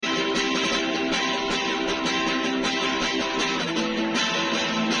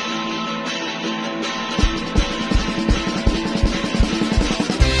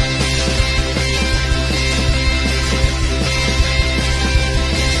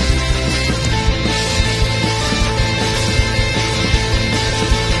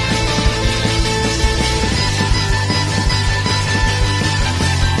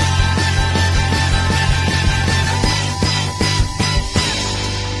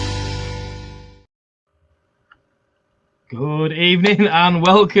Good evening and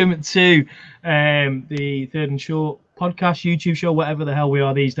welcome to the Third and Short podcast, YouTube show, whatever the hell we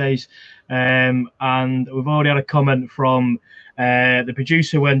are these days. And we've already had a comment from the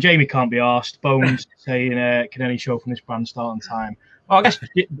producer when Jamie can't be asked, Bones, saying, can any show from this brand start on time? Well, I guess,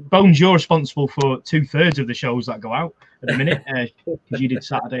 Bones, you're responsible for 2/3 of the shows that go out at the minute because you did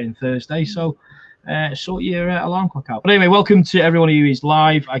Saturday and Thursday. So sort your alarm clock out. But anyway, welcome to everyone who is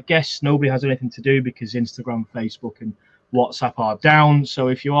live. I guess nobody has anything to do because Instagram, Facebook, and WhatsApp are down. So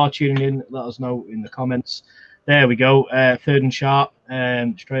if you are tuning in, let us know in the comments. There we go. Third and sharp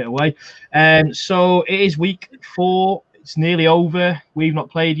straight away. So it is week 4. It's nearly over. We've not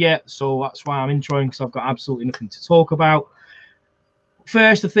played yet, so that's why I'm introing, because I've got absolutely nothing to talk about.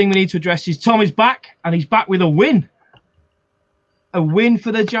 First, the thing we need to address is Tom is back, and he's back with a win. A win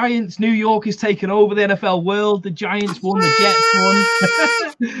for the Giants. New York has taken over the NFL world. The Giants won. The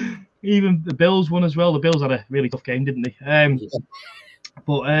Jets won. Even the Bills won as well. The Bills had a really tough game, didn't they?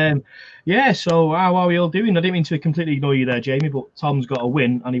 Yeah, so how are we all doing? I didn't mean to completely ignore you there, Jamie, but Tom's got a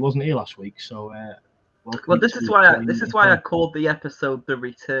win, and he wasn't here last week. So, well, this is why I called the episode "The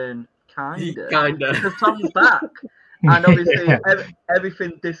Return," kinda. Because Tom's back. And obviously,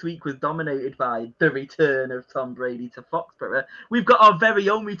 everything this week was dominated by the return of Tom Brady to Foxborough. We've got our very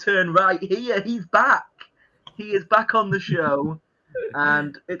own return right here. He's back. He is back on the show.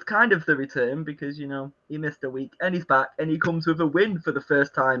 And it's kind of the return because, you know, he missed a week and he's back and he comes with a win for the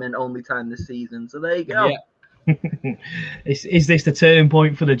first time and only time this season. So there you go. Yeah. Is this the turning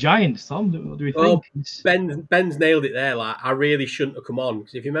point for the Giants, Tom? What do we think? Ben's nailed it there. Like, I really shouldn't have come on.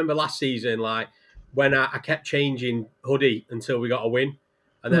 Because if you remember last season, like, when I kept changing hoodie until we got a win,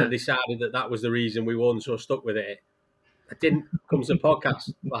 and then I decided that was the reason we won, so I stuck with it. I didn't come to the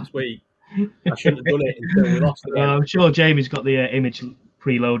podcast last week. I shouldn't have done it until we lost again. I'm sure Jamie's got the image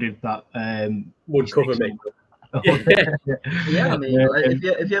preloaded that would cover me. Yeah, I mean,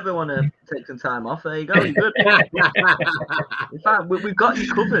 if you ever want to take some time off, there you go. You're good. In fact, we've got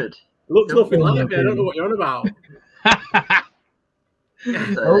you covered. Looks nothing like me. I don't know what you're on about.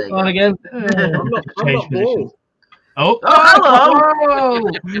 On again. I'm not bald. Oh, hello!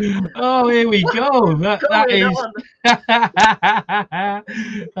 Oh, here we go. That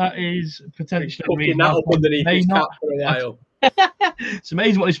is potentially that up underneath his cap for a while. It's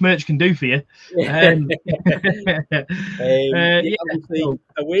amazing what this merch can do for you. Obviously,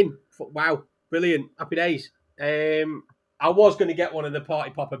 a win. Wow, brilliant. Happy days. I was going to get one of the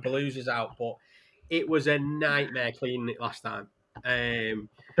Party Popper Paloozas out, but it was a nightmare cleaning it last time. The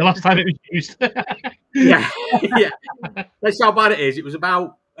last time it was used. yeah. That's how bad it is. It was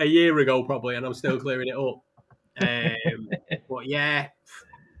about a year ago, probably, and I'm still clearing it up. But yeah,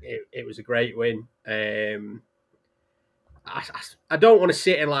 it was a great win. I don't want to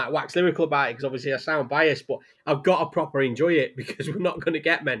sit and like wax lyrical about it because obviously I sound biased, but I've got to proper enjoy it because we're not going to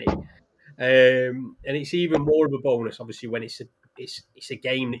get many. And it's even more of a bonus, obviously, when it's a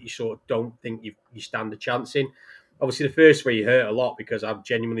game that you sort of don't think you stand a chance in. Obviously, the first three hurt a lot because I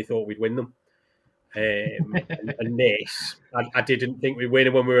genuinely thought we'd win them. And this, I didn't think we'd win.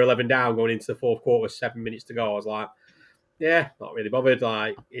 And when we were 11 down going into the fourth quarter, 7 minutes to go, I was like, yeah, not really bothered.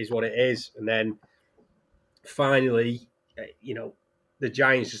 Like, is what it is. And then finally, you know, the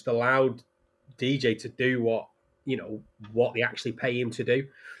Giants just allowed DJ to do what they actually pay him to do.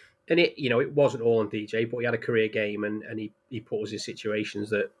 And it wasn't all on DJ, but he had a career game and he put us in situations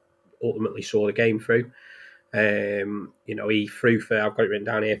that ultimately saw the game through. He threw for, I've got it written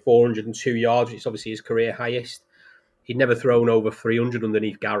down here, 402 yards, which is obviously his career highest. He'd never thrown over 300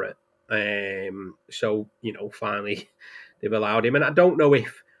 underneath Garrett. So, finally they've allowed him. And I don't know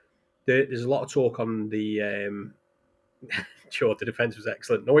if there's a lot of talk on the, sure, the defense was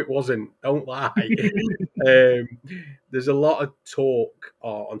excellent. No, it wasn't. Don't lie. There's a lot of talk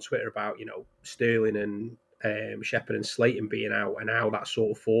on Twitter about, Sterling and Shepard and Slayton being out and how that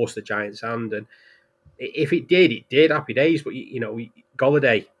sort of forced the Giants' hand. And if it did, happy days. But,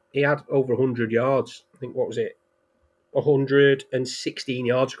 Golladay, he had over 100 yards. I think, what was it? 116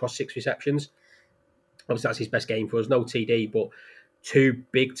 yards across 6 receptions. Obviously, that's his best game for us. No TD, but 2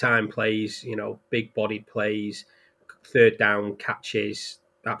 big-time plays, big-bodied plays, third down catches,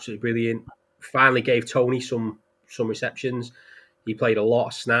 absolutely brilliant. Finally gave Tony some receptions. He played a lot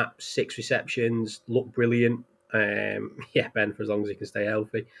of snaps, 6 receptions, looked brilliant. Ben, for as long as he can stay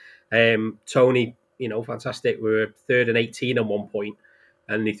healthy. Tony, fantastic. We were 3rd and 18 at one point,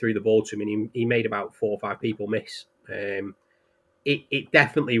 and he threw the ball to him, and he made about 4 or 5 people miss. It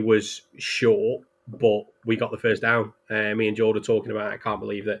definitely was short, but we got the first down. Me and Jordan talking about it. I can't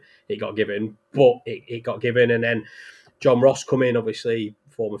believe that it got given, but it got given. And then John Ross come in, obviously,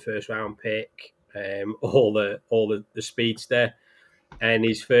 former first-round pick. all the speeds there. And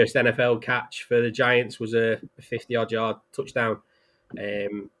his first NFL catch for the Giants was a 50-odd yard touchdown.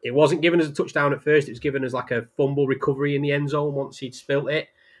 It wasn't given as a touchdown at first. It was given as like a fumble recovery in the end zone once he'd spilt it.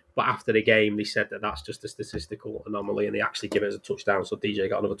 But after the game, they said that that's just a statistical anomaly, and they actually give it as a touchdown. So DJ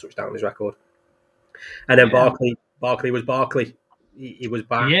got another touchdown on his record. And then Barkley was Barkley. He was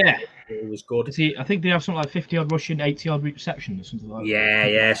back. Yeah. It was good. I think they have something like 50-odd rushing, 80-odd reception or something like that.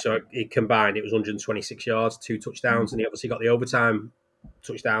 Yeah. So it combined, it was 126 yards, 2 touchdowns, and he obviously got the overtime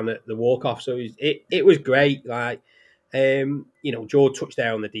touchdown at the walk-off. So it was great. Like, George touched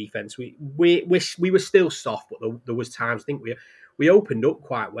there on the defense. We were still soft, but there was times, I think we opened up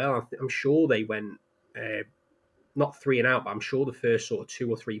quite well. I'm sure they went not 3 and out, but I'm sure the first sort of 2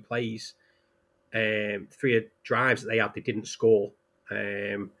 or 3 plays, 3 drives that they had, they didn't score,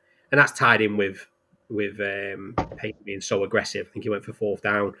 and that's tied in with Peyton being so aggressive. I think he went for 4th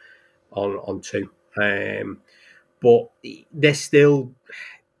down on 2, but they're still.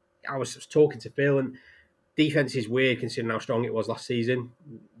 I was talking to Phil, and defense is weird considering how strong it was last season.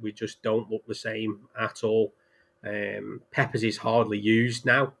 We just don't look the same at all. Peppers is hardly used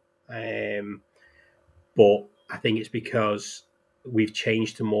now, but I think it's because we've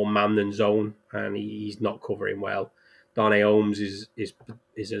changed to more man than zone, and he's not covering well. Darnay Holmes is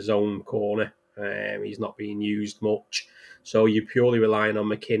a zone corner. He's not being used much, so you're purely relying on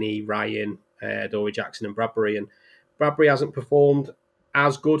McKinney, Ryan, Dory Jackson, and Bradbury. And Bradbury hasn't performed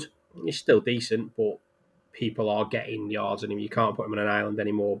as good. He's still decent, but people are getting yards on him. You can't put him on an island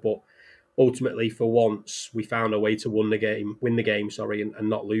anymore. But ultimately, for once, we found a way to win the game, and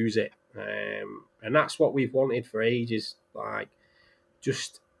not lose it. And that's what we've wanted for ages. Like,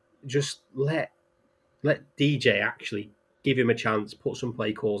 just let DJ actually give him a chance, put some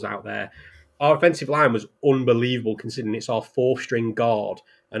play calls out there. Our offensive line was unbelievable considering it's our 4th string guard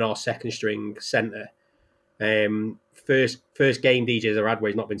and our 2nd string centre. First game DJ's ever had where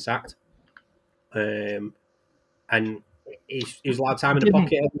he's not been sacked. And he was allowed time in the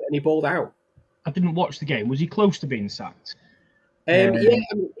pocket and he balled out. I didn't watch the game. Was he close to being sacked?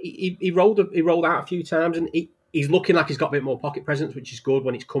 He rolled out a few times, and he's looking like he's got a bit more pocket presence, which is good.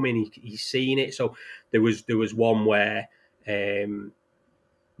 When it's coming, he's seeing it. So there was one where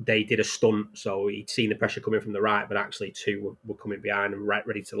they did a stunt, so he'd seen the pressure coming from the right, but actually 2 were coming behind and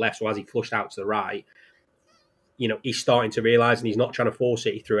ready to the left. So as he flushed out to the right, he's starting to realise, and he's not trying to force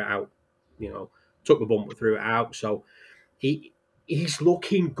it. He threw it out. Took the bump but threw it out. So he's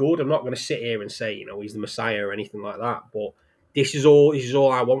looking good. I'm not going to sit here and say he's the Messiah or anything like that, but this is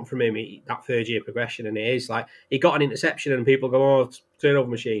all I want from him. That 3rd year progression, and it is like he got an interception, and people go, "Oh, turnover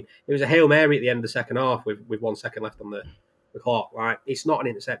machine." It was a Hail Mary at the end of the second half with 1 second left on the clock. Like, it's not an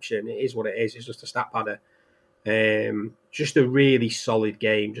interception. It is what it is. It's just a stat padder. Just a really solid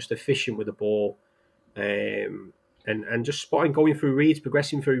game. Just efficient with the ball, and just spotting, going through reads,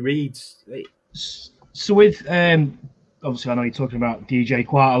 progressing through reads. So with obviously, I know you're talking about DJ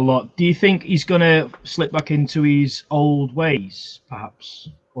quite a lot. Do you think he's going to slip back into his old ways, perhaps?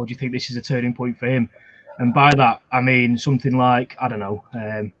 Or do you think this is a turning point for him? And by that, I mean something like, I don't know,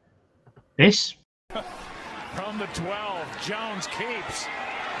 this? From the 12, Jones keeps,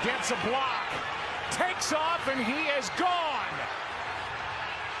 gets a block, takes off, and he is gone.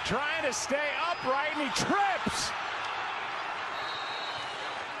 Trying to stay upright, and he trips.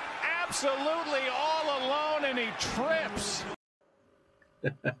 Absolutely all alone, and he trips.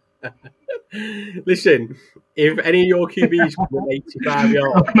 Listen, if any of your QBs come 85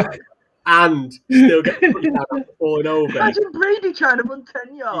 yards and still get a touchdown after falling over, imagine Brady trying to run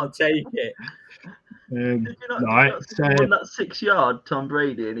 10 yards. Take it. Did you not see that 6-yard Tom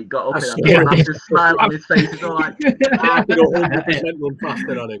Brady, and he got up and had a smile on his face? It's all like, I could 100% run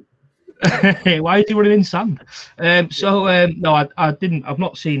faster on him. Why is he running in sand? No, I didn't. I've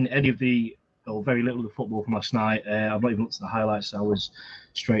not seen any of very little of the football from last night. I've not even looked at the highlights. I was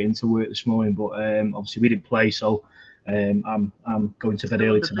straight into work this morning, but obviously we didn't play, so I'm going to bed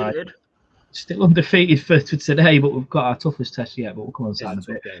early tonight. Still undefeated for today, but we've got our toughest test yet. But we'll come on to that in a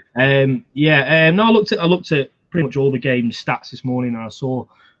bit. No, I looked at pretty much all the game stats this morning, and I saw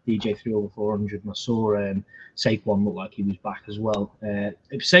DJ threw over 400, and I saw Saquon looked like he was back as well.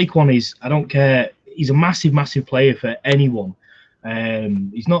 If Saquon is, I don't care. He's a massive, massive player for anyone.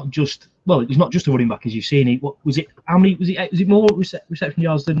 He's not just a running back, as you've seen. Was it more reception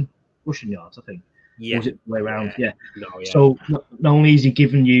yards than rushing yards? I think. Yeah. Or was it the way around? Yeah. No, yeah. So not only is he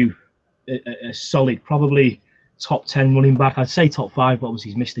giving you a solid, probably top 10 running back, I'd say top 5, but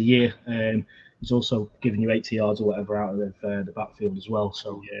obviously he's missed a year. He's also giving you 80 yards or whatever out of the backfield as well.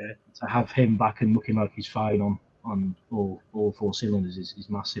 So to have him back and looking like he's firing on all 4 cylinders is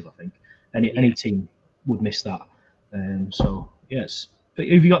massive, I think. Any team would miss that. So yes, but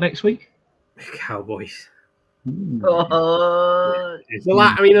who have you got next week? Cowboys. Oh.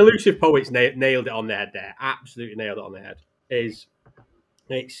 I mean, Elusive Poets nailed it on the head there. Absolutely nailed it on the head.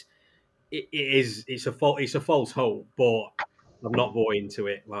 It's a false hope, but I'm not bought into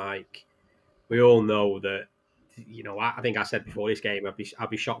it. Like, we all know that, I think I said before this game, I'd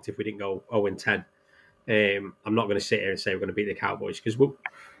be shocked if we didn't go 0-10. I'm not going to sit here and say we're going to beat the Cowboys because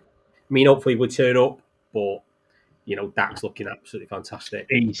hopefully we'll turn up, but Dak's looking absolutely fantastic.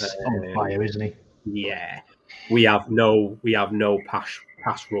 He's on fire, isn't he? Yeah, we have no pass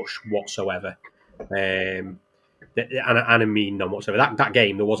rush whatsoever, and I mean none whatsoever. That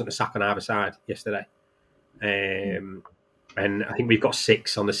game, there wasn't a sack on either side yesterday, and I think we've got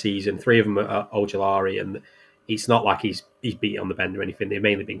 6 on the season. 3 of them are Ojulari, and it's not like he's beat on the bend or anything. They've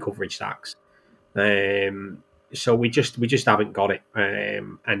mainly been coverage sacks, so we just haven't got it.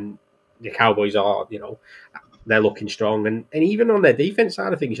 And the Cowboys are, they're looking strong, and even on their defense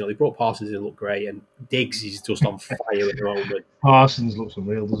side of things, they brought Parsons in, look great, and Diggs is just on fire at the moment. Parsons looks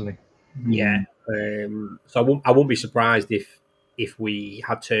unreal, doesn't he? Yeah. So I won't be surprised if we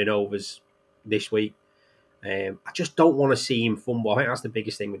had turnovers this week. I just don't want to see him fumble. I think that's the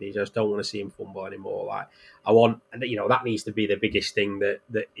biggest thing with these. I just don't want to see him fumble anymore. Like, I want, that needs to be the biggest thing that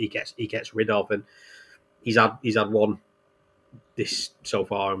he gets rid of, and he's had one this so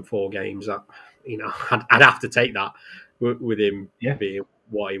far in 4 games that. I'd have to take that with him being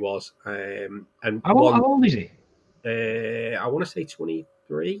what he was. And how old is he? I want to say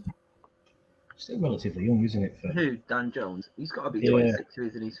 23. Still relatively young, isn't it? Who? Dan Jones? He's got to be 26.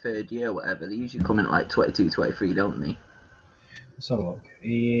 He's in his 3rd year or whatever. They usually come in at like 22, 23, don't they? Let's have a look.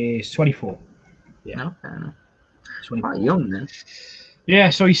 He's 24. Yeah. No, fair enough. 24. Quite young then.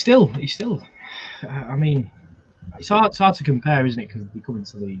 Yeah, so he's still. I mean, it's hard to compare, isn't it? Because we come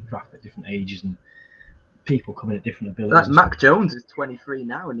into the draft at different ages and people come in at different abilities. Like Mac Jones is 23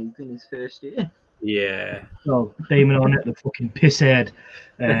 now and he's in his 1st year. Yeah. So Damon Arnett, the fucking pisshead,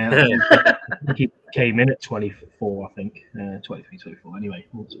 I think he came in at 24, I think. 23, 24. Anyway,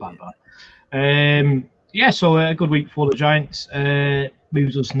 it's bad. So a good week for the Giants.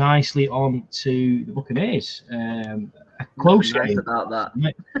 Moves us nicely on to the Buccaneers. A close game. About that.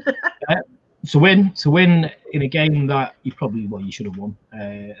 To win in a game that you should have won.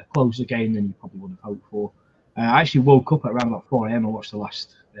 A closer game than you probably would have hoped for. I actually woke up at around about 4 a.m. and watched the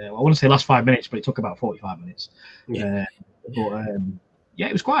last, I want to say last 5 minutes, but it took about 45 minutes. Yeah.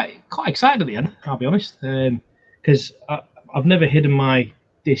 It was quite exciting at the end, I'll be honest, because I've never hidden my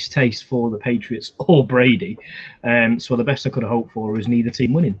distaste for the Patriots or Brady. So the best I could have hoped for was neither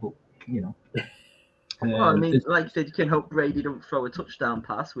team winning, but well, I mean, like you said, you can hope Brady don't throw a touchdown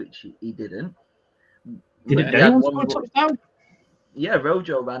pass, which he didn't. Did anyone throw a touchdown? Yeah,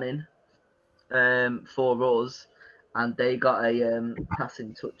 Rojo ran in for us, and they got a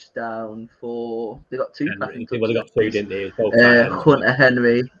passing touchdown for. They got 2 passing touchdowns. Well, they got 2, didn't they? Hunter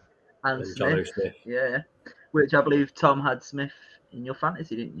Henry and Smith. Yeah, which I believe Tom had Smith in your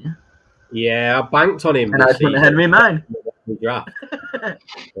fantasy, didn't you? Yeah, I banked on him. And I had Hunter Henry in mine. But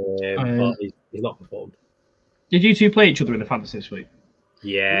he's not performed. Did you 2 play each other in the fantasy this week?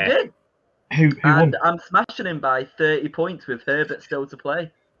 Yeah. We did. Who and won? I'm smashing him by 30 points with Herbert still to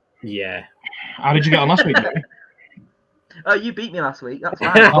play. Yeah. How did you get on last week, Jerry? Oh, you beat me last week. That's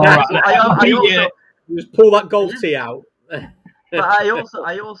fine. I just pull that golf tee out. But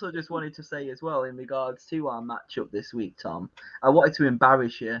I also just wanted to say as well, in regards to our matchup this week, Tom, I wanted to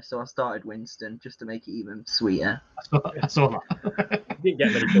embarrass you, so I started Winston just to make it even sweeter. I saw that. He didn't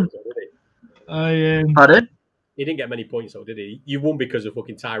get many points, though, did he? Pardon? He didn't get many points, though, did he? You won because of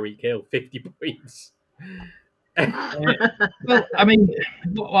fucking Tyreek Hill, 50 points. Well, I mean,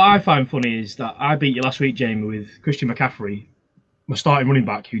 what I find funny is that I beat you last week, Jamie, with Christian McCaffrey, my starting running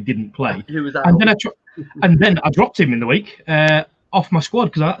back who didn't play. Who was that? And then I dropped him in the week off my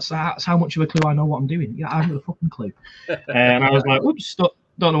squad because that's how much of a clue I know what I'm doing. Yeah, I haven't got a fucking clue. And I was like, oops,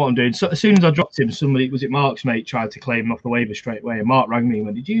 don't know what I'm doing. So as soon as I dropped him, was it Mark's mate, tried to claim him off the waiver straight away. And Mark rang me and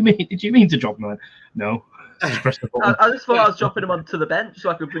went, Did you mean to drop him? I went, no. Just press the button. I just thought I was dropping him onto the bench so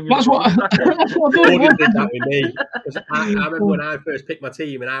I could bring him. That's what I'm doing. Gordon did that with me. I remember when I first picked my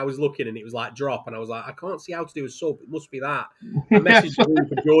team and I was looking and it was like drop and I was like, I can't see how to do a sub. It must be that. I messaged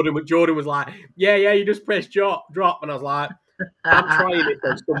for Jordan, but Jordan was like, yeah, you just press drop. And I was like, I'm trying it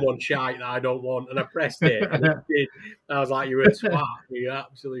on someone shite that I don't want, and I pressed it, and it did. I was like, "You're a twat, you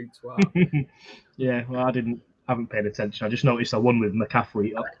absolute twat." Yeah, well, I haven't paid attention. I just noticed I won with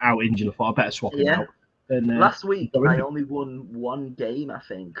McCaffrey out injured. I thought I better swap him out. And, last week I only won 1 game, I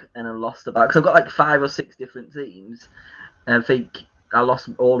think, and I lost because I've got like 5 or 6 different teams. And I think I lost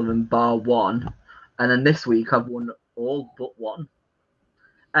all of them bar one, and then this week I've won all but one.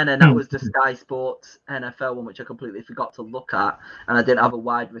 And then that was the Sky Sports NFL one, which I completely forgot to look at. And I didn't have a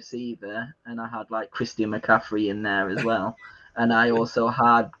wide receiver. And I had like Christian McCaffrey in there as well. And I also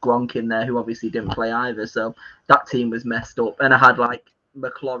had Gronk in there, who obviously didn't play either. So that team was messed up. And I had like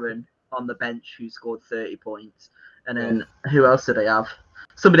McLaurin on the bench, who scored 30 points. And then who else did I have?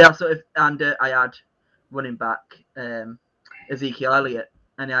 Somebody else. And I had running back Ezekiel Elliott.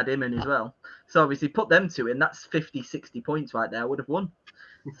 And I had him in as well. So obviously put them two in. That's 50, 60 points right there. I would have won.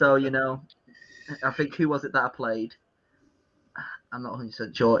 So, I think who was it that I played? I'm not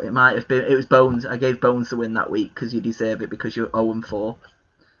 100% sure. It might have been. It was Bones. I gave Bones the win that week because you deserve it because you're 0-4.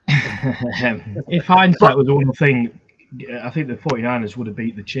 If hindsight was one thing, I think the 49ers would have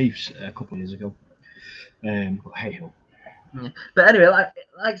beat the Chiefs a couple of years ago. But hey ho. Yeah. But anyway, like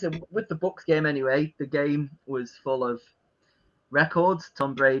I said, with the Bucs game anyway, the game was full of records.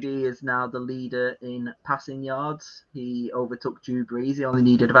 Tom Brady is now the leader in passing yards. He overtook Drew Brees. He only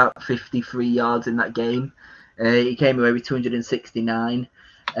needed about 53 yards in that game. He came away with 269.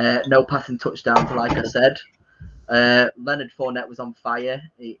 No passing touchdowns, like I said. Leonard Fournette was on fire.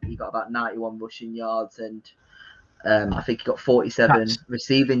 He got about 91 rushing yards, and I think he got 47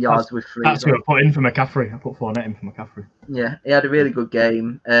 receiving yards with 3. That's who I put in for McCaffrey. I put Fournette in for McCaffrey. Yeah, he had a really good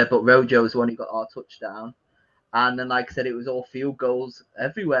game. But Rojo was the one who got our touchdown. And then, like I said, it was all field goals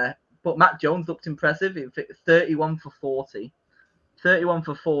everywhere. But Mac Jones looked impressive. He was 31 for 40. 31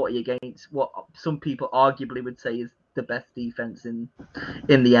 for 40 against what some people arguably would say is the best defense in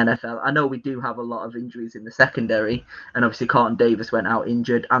the NFL. I know we do have a lot of injuries in the secondary. And obviously, Carlton Davis went out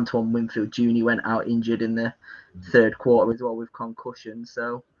injured. Antoine Winfield Jr. went out injured in the third quarter as well with concussion.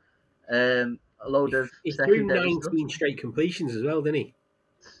 So, a load of secondary. He threw 19 straight completions as well, didn't he?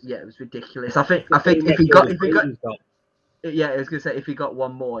 Yeah, it was ridiculous. I think if he got, yeah, I was gonna say if he got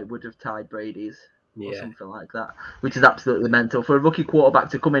one more, it would have tied Brady's or something like that, which is absolutely mental for a rookie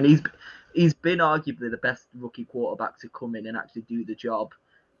quarterback to come in. He's been arguably the best rookie quarterback to come in and actually do the job.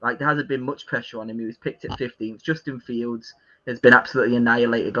 Like there hasn't been much pressure on him. He was picked at 15th. Justin Fields has been absolutely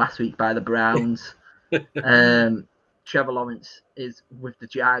annihilated last week by the Browns. Trevor Lawrence is with the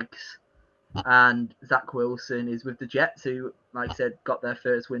Jags. And Zach Wilson is with the Jets, who, like I said, got their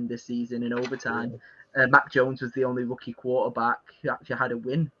first win this season in overtime. Mac Jones was the only rookie quarterback who actually had a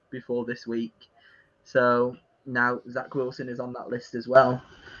win before this week. So now Zach Wilson is on that list as well.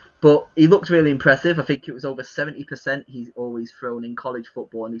 But he looked really impressive. I think it was over 70% he's always thrown in college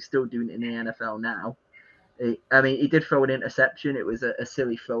football, and he's still doing it in the NFL now. He did throw an interception. It was a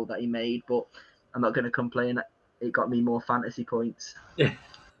silly throw that he made, but I'm not going to complain. It got me more fantasy points.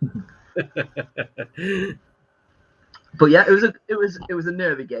 But yeah, it was a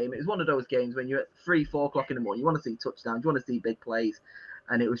nervy game. It was one of those games when you're at 3-4 o'clock in the morning, you want to see touchdowns, you want to see big plays,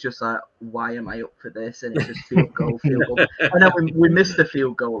 and it was just like, why am I up for this? And it's just field goal. And then we missed the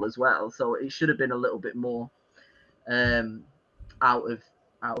field goal as well, so it should have been a little bit more out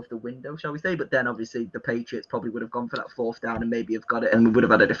of the window, shall we say. But then obviously the Patriots probably would have gone for that 4th down and maybe have got it, and we would have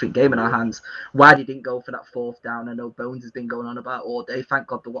had a different game in our hands. Why he didn't go for that 4th down, I know Bones has been going on about all day. Thank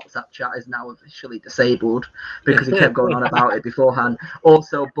God the WhatsApp chat is now officially disabled because he kept going on about it beforehand.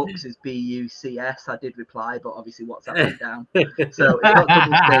 Also, Bucks is BUCS. I did reply, but obviously WhatsApp went down. So it's not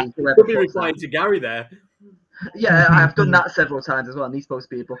double space. Could be replying to Gary there. Yeah, I have done that several times as well, and he's supposed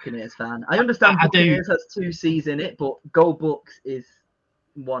to be a Buccaneers fan. I understand Buccaneers has 2 C's in it, but Go Bucks is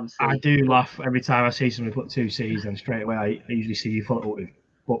 1 C. I do laugh every time I see somebody put 2 C's, and straight away I usually see you follow up with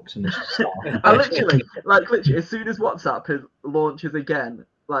Bucks and stuff. I literally, as soon as WhatsApp launches again,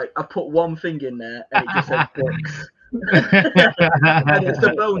 like I put one thing in there and it just says Bucks. And it's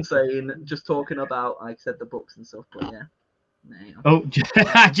the Bone saying, just talking about, like I said, the Bucks and stuff, but yeah. Oh,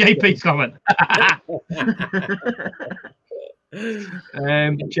 JP's comment.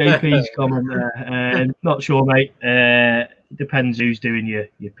 JP's comment there. Not sure, mate. Depends who's doing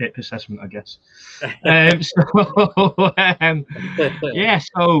your PIP assessment, I guess.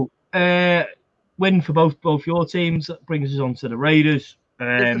 Win for both your teams. That brings us on to the Raiders.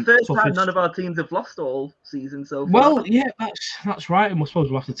 It's the first time none of our teams have lost all season so far. Well, yeah, that's right, and I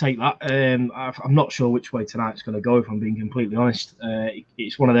suppose we'll have to take that. I'm not sure which way tonight's going to go, if I'm being completely honest.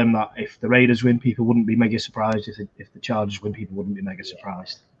 It's one of them that if the Raiders win, people wouldn't be mega surprised. If the Chargers win, people wouldn't be mega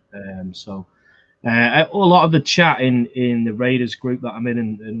surprised. A lot of the chat in the Raiders group that I'm in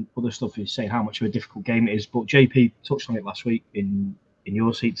and other stuff is saying how much of a difficult game it is. But JP touched on it last week in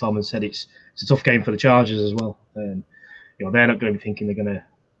your seat, Tom, and said it's a tough game for the Chargers as well. They're not going to be thinking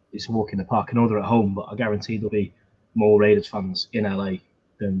it's a walk in the park. I know they're at home, but I guarantee there'll be more Raiders fans in LA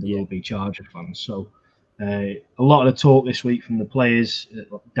than there will be Chargers fans. So A lot of the talk this week from the players,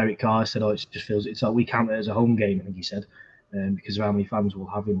 Derek Carr said, it just feels it's like we count it as a home game, I think he said, because of how many fans we'll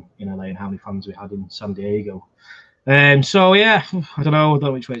have in LA and how many fans we had in San Diego. So yeah, I don't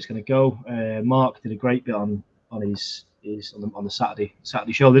know which way it's going to go. Mark did a great bit on his on the Saturday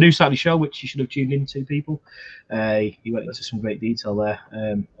show, the new Saturday show, which you should have tuned into, people. He went into some great detail there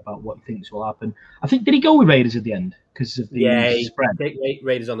about what he thinks will happen. I think, did he go with Raiders at the end because of the spread?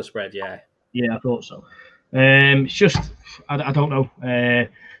 Raiders on the spread, yeah. Yeah, I thought so. It's just I don't know.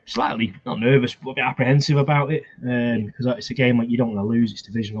 Slightly not nervous, but a bit apprehensive about it because it's a game like you don't want to lose. It's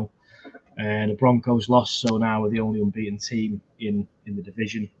divisional. The Broncos lost, so now we're the only unbeaten team in the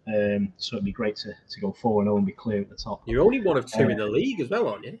division. So it'd be great to go 4-0 and be clear at the top. You're only one of two in the league as well,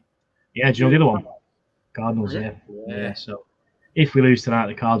 aren't you? Yeah, do you know the other one? Cardinals, yeah. So if we lose tonight,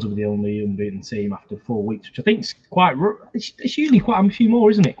 the Cards will be the only unbeaten team after 4 weeks, which I think is quite. It's usually quite a few more,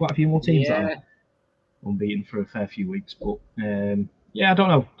 isn't it? Quite a few more teams that are unbeaten for a fair few weeks, but. Yeah, I don't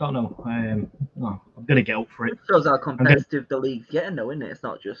know. I'm going to get up for it. It shows how competitive the league's getting, though, isn't it? It's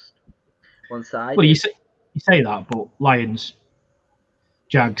not just one side. Well, you say that, but Lions,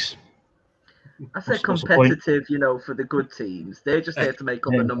 Jags. I say competitive, for the good teams. They're just there to make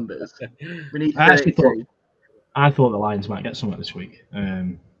up the numbers. We need 32. I thought the Lions might get something this week.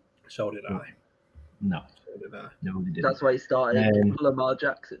 So did I. No. So did I. No, they didn't. That's why he started Lamar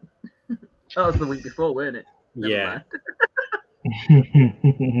Jackson. That was the week before, weren't it? Yeah.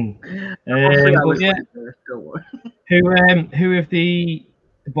 Don't worry. Who have the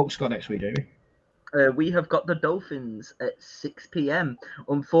Bucks got next week, Jamie? We have got the Dolphins at 6 p.m.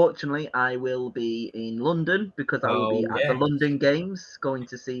 Unfortunately, I will be in London because I will be at the London Games going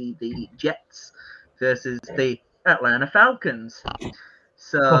to see the Jets versus the Atlanta Falcons.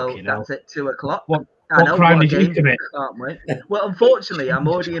 So that's at 2 o'clock. What crime did you commit? Can't wait. Well, unfortunately, I'm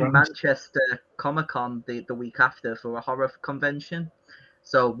already in Manchester Comic-Con the week after for a horror convention.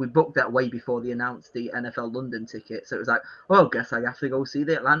 So we booked that way before they announced the NFL London ticket. So it was like, well, guess I have to go see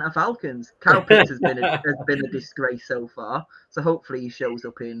the Atlanta Falcons. Kyle Pitts has been a disgrace so far. So hopefully he shows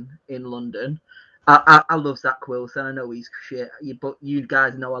up in London. I love Zach Wilson. I know he's shit, but you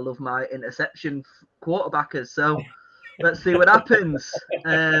guys know I love my interception quarterbackers. So let's see what happens.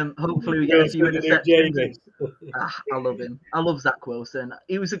 Hopefully we get a few interceptions. I love him. I love Zach Wilson.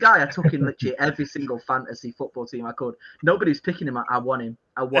 He was a guy I took in literally every single fantasy football team I could. Nobody's picking him. I want him.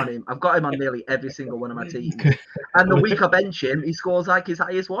 I've got him on nearly every single one of my teams. And the week I bench him, he scores like his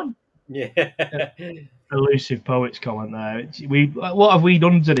highest one. Yeah. Elusive Poets comment there. What have we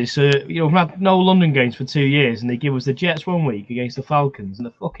done to this? We've had no London games for 2 years, and they give us the Jets 1 week against the Falcons and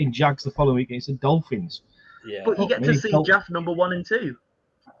the fucking Jags the following week against the Dolphins. Yeah. But you get to see Jaff number 1 and 2.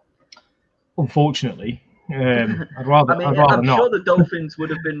 Unfortunately, I'd rather not. I'm sure the Dolphins would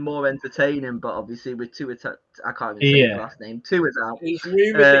have been more entertaining, but obviously with Tua, I can't even say his last name. Tua's out. It's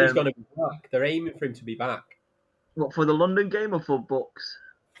rumoured that he's going to be back. They're aiming for him to be back. What, for the London game or for Bucks?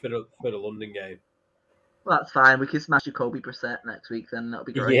 For the London game. Well, that's fine. We can smash Jacoby Brissett next week, then that'll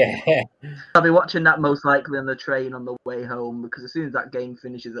be great. Yeah. I'll be watching that most likely on the train on the way home because as soon as that game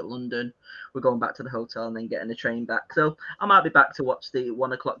finishes at London, we're going back to the hotel and then getting the train back. So I might be back to watch the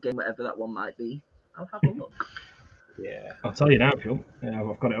 1 o'clock game, whatever that one might be. I'll have a look. Yeah. I'll tell you now, Phil.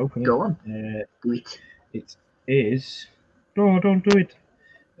 I've got it open. Go on. Do it. It is. No, don't do it.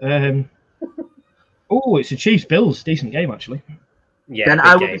 It's a Chiefs-Bills. Decent game, actually. Yeah, then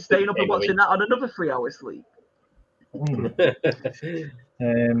I will be staying up and watching that on another 3 hours sleep.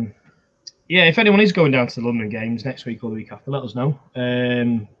 If anyone is going down to the London games next week or the week after, let us know.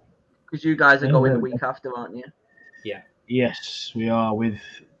 Because you guys are going the week after, aren't you? Yeah. Yes, we are with,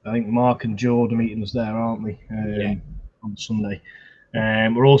 I think, Mark and Jordan meeting us there, aren't we? On Sunday.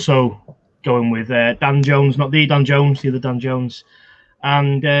 We're also going with Dan Jones, not the Dan Jones, the other Dan Jones,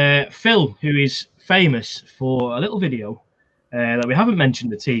 and Phil, who is famous for a little video that we haven't mentioned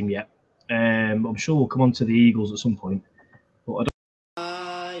the team yet. I'm sure we'll come on to the Eagles at some point. But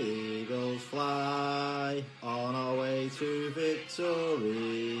Fly, Eagles fly, on our way to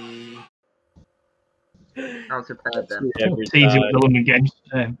victory. I'll prepare them. Teasing with the London games.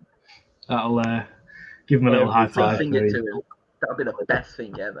 That'll give him a little high five. That'll be the best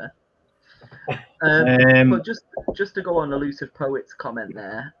thing ever. But just to go on Elusive Poets comment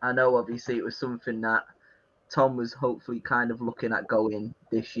there, I know obviously it was something that Tom was hopefully kind of looking at going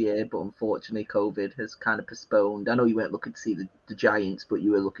this year, but unfortunately COVID has kind of postponed. I know you weren't looking to see the Giants, but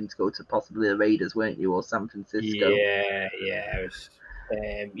you were looking to go to possibly the Raiders, weren't you, or San Francisco? Yeah.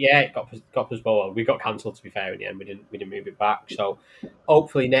 It got postponed. We got cancelled, to be fair, in the end. We didn't move it back. So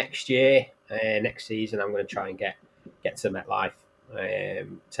hopefully next year, next season, I'm going to try and get to MetLife.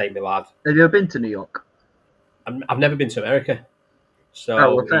 Take my lad. Have you ever been to New York? I've never been to America. So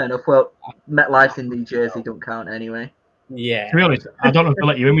well, fair enough. Well, MetLife's in New Jersey, don't count anyway. Yeah. To be honest, I don't know if they'll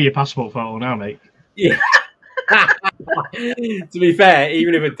let you in with your passport photo now, mate. Yeah. To be fair,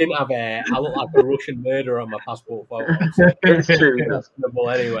 even if I didn't have hair, I look like a Russian murderer on my passport photo. It's true.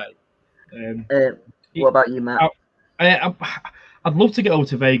 Anyway. What about you, Matt? I'd love to get over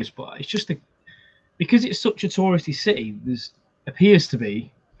to Vegas, but it's just because it's such a touristy city. There's appears to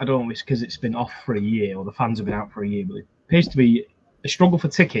be, I don't know if it's because it's been off for a year or the fans have been out for a year, but it appears to be a struggle for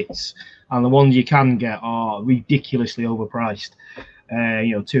tickets, and the ones you can get are ridiculously overpriced.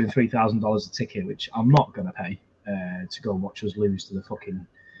 $2,000 and $3,000 a ticket, which I'm not going to pay to go and watch us lose to the fucking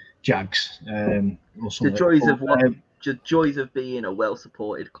Jags. The joys of being a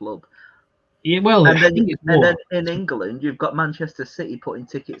well-supported club. Yeah, well, and then in England, you've got Manchester City putting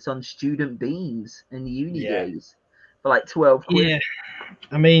tickets on student beans and uni days for like 12 quid. Yeah,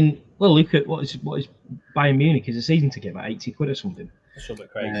 I mean, well, look at what is Bayern Munich is a season ticket, about 80 quid or something. Something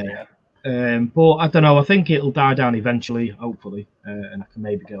crazy, But I don't know. I think it'll die down eventually, hopefully, and I can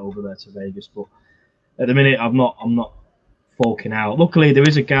maybe get over there to Vegas. But at the minute, I'm not forking out. Luckily, there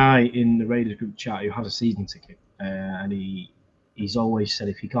is a guy in the Raiders group chat who has a season ticket, and he's always said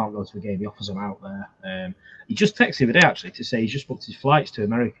if he can't go to a game, he offers them out there. He just texted me today actually to say he's just booked his flights to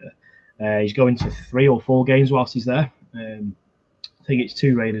America. He's going to 3 or 4 games whilst he's there. I think it's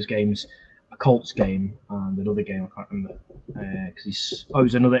 2 Raiders games, a Colts game, and another game I can't remember. Because it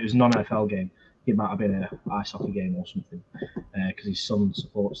was a non-NFL game. It might have been an ice hockey game or something. Because his son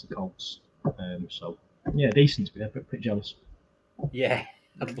supports the Colts. So yeah, decent to be there. Pretty jealous. Yeah,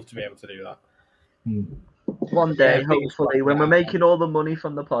 I'd love to be able to do that. One day, hopefully, when we're making all the money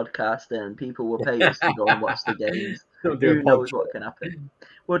from the podcast, and people will pay us to go and watch the games. Who knows what can happen?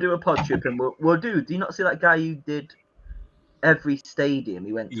 We'll do a pod trip, and we'll do. Do you not see that guy who did every stadium?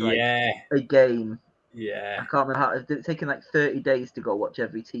 He went to a game. Yeah. I can't remember how. Did it take him like 30 days to go watch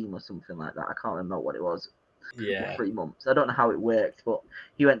every team or something like that? I can't remember what it was. Yeah. 3 months. I don't know how it worked, but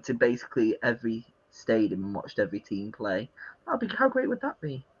he went to basically every stadium and watched every team play. How great would that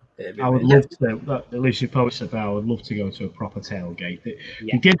be? I would love to. At least you posted about. I would love to go to a proper tailgate.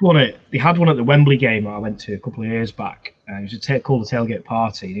 They had one at the Wembley game that I went to a couple of years back. It was called the tailgate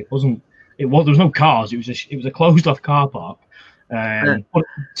party. It wasn't. There was no cars. It was a closed off car park. But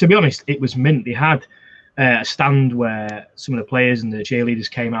to be honest, it was mint. They had a stand where some of the players and the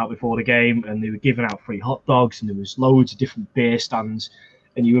cheerleaders came out before the game, and they were giving out free hot dogs, and there was loads of different beer stands,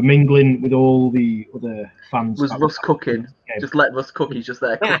 and you were mingling with all the other fans. Was Russ cooking? Just let Russ cook. He's just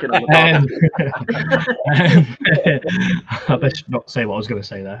there cooking on the bar. I best not say what I was going to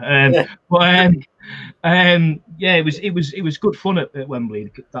say there. It was good fun at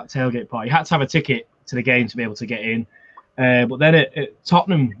Wembley. That tailgate party. You had to have a ticket to the game to be able to get in. But then at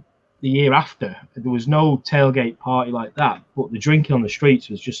Tottenham the year after, there was no tailgate party like that. But the drinking on the streets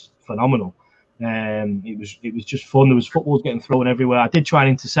was just phenomenal. It was just fun. There was footballs getting thrown everywhere. I did try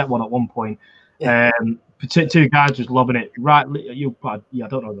and intercept one at one point. Two guys just lobbing it right. I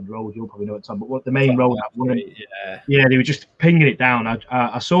don't know the road. You'll probably know it, Tom. But what the main road? Yeah, they were just pinging it down.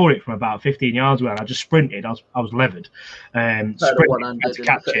 I saw it from about 15 yards away, and I just sprinted. I was levered. Sprinted to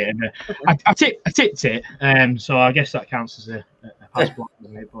catch it, and I tipped it. So I guess that counts as a pass block,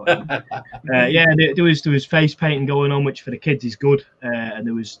 doesn't it? But there was face painting going on, which for the kids is good, and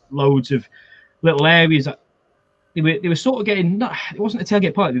there was loads of little areas that they were sort of getting. It wasn't a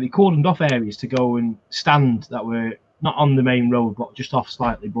tailgate party. They cordoned off areas to go and stand that were not on the main road, but just off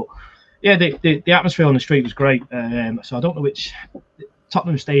slightly. But yeah, the atmosphere on the street was great. So I don't know which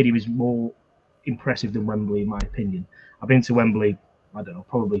Tottenham Stadium is more impressive than Wembley, in my opinion. I've been to Wembley, I don't know,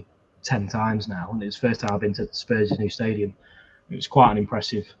 probably 10 times now, and it's the first time I've been to Spurs' new stadium. It was quite an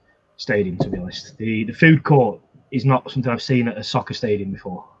impressive stadium, to be honest. The food court is not something I've seen at a soccer stadium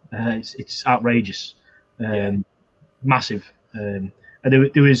before. It's outrageous. Massive. And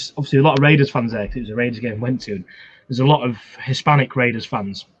there was obviously a lot of Raiders fans there because it was a Raiders game I went to. And there's a lot of Hispanic Raiders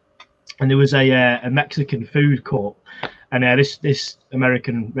fans. And there was a Mexican food court. And this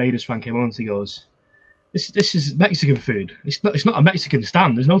American Raiders fan came on and he goes, this is Mexican food. It's not a Mexican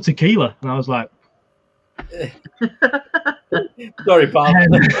stand. There's no tequila. And I was like, sorry, pal.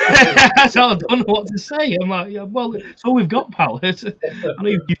 So I don't know what to say. I'm like, yeah, well, it's all we've got, pal. I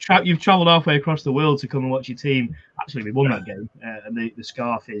know you've travelled halfway across the world to come and watch your team. Actually, we won that game, and the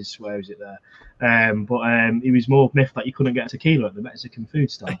scarf is, where is it there? But he was more miffed that you couldn't get a tequila at the Mexican food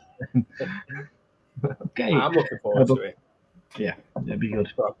stand. Okay, I'm looking forward to it. Yeah, it'd be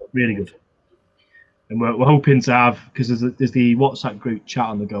good, really good. And we're hoping to have, because there's the WhatsApp group chat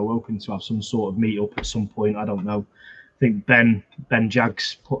on the go, we're hoping to have some sort of meet up at some point. I don't know. I think Ben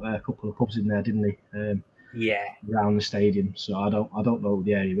Jags put a couple of pubs in there, didn't he? around the stadium. So I don't know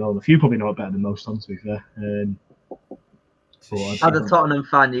the area well. A few probably know it better than most, to be fair. As a Tottenham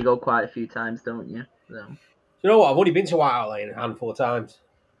fan, you go quite a few times, don't you? So. You know what? I've only been to White Hart Lane a handful of times.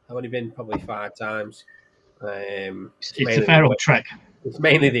 I've only been probably 5 times. It's a fair old trek. It's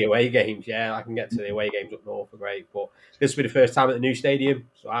mainly the away games. Yeah, I can get to the away games up north are great, but this will be the first time at the new stadium,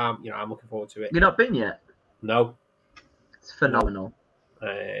 so I'm looking forward to it. You've not been yet? No. It's phenomenal.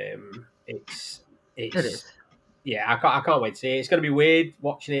 It is. Yeah, I can't wait to see it. It's going to be weird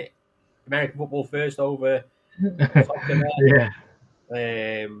watching it American football first over soccer there.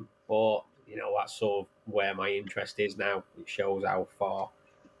 Yeah. But that's sort of where my interest is now. It shows how far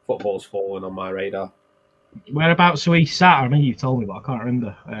football's fallen on my radar. Whereabouts are we sat? I mean, you told me, but I can't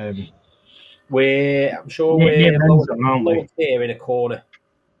remember. We're here in a corner.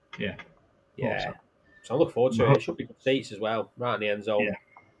 Yeah. So I look forward to it. It should be good seats as well, right in the end zone.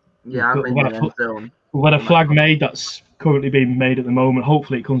 Yeah, I'm in the end zone. We've had a flag made that's currently being made at the moment.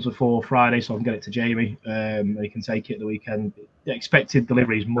 Hopefully it comes before Friday so I can get it to Jamie. He can take it the weekend. The expected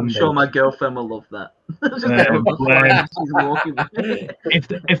delivery is Monday. I'm sure my girlfriend will love that.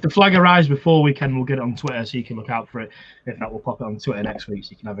 If the flag arrives before weekend, we'll get it on Twitter so you can look out for it. If not, we'll pop it on Twitter next week so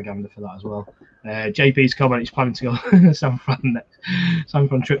you can have a gander for that as well. JP's comment, he's planning to go San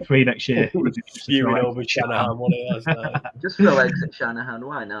Fran trip 3 next year. Spewing over Shanahan, one of those. Just throw eggs at Shanahan,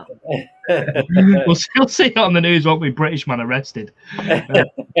 why not? We'll still see it on the news, won't we? British man arrested.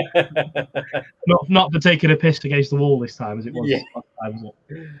 Not for taking a piss against the wall this time, as it was last time,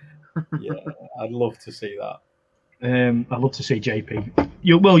 Yeah, I'd love to see that. I'd love to see JP.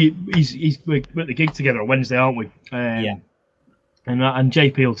 We're at the gig together on Wednesday, aren't we? And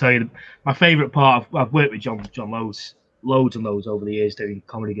JP will tell you my favourite part. I've worked with John loads and loads over the years doing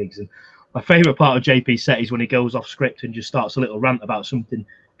comedy gigs, and my favourite part of JP's set is when he goes off script and just starts a little rant about something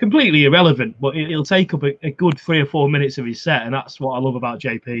completely irrelevant, but it'll take up a good 3 or 4 minutes of his set, and that's what I love about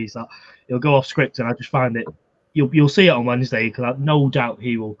JP is that he'll go off script, and I just find it. You'll see it on Wednesday because I've no doubt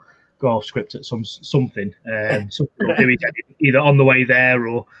he will go off script at something he'll do either on the way there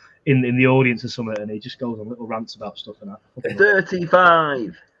or in the audience or something, and he just goes on little rants about stuff and that.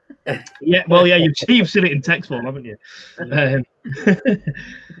 35. Yeah, well, yeah, you've seen it in text form, haven't you?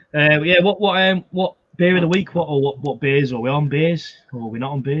 What beer of the week? What beers? Are we on beers or are we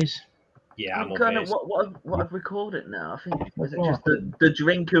not on beers? Yeah, I'm on beers. What have we called it now? I think was it just the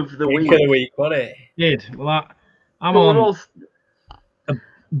drink of the week? Drink of the week, wasn't it? Did well. I'm on a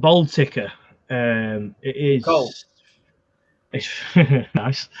Baltica. It is. Cold. It's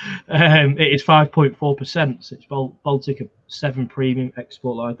nice. It is 5.4%. So it's Baltica 7 Premium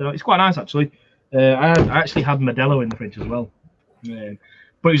Export Light. It's quite nice actually. I actually had Modelo in the fridge as well.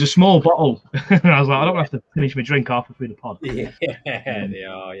 But it was a small bottle. And I was like, I don't have to finish my drink halfway through the pod. Yeah, they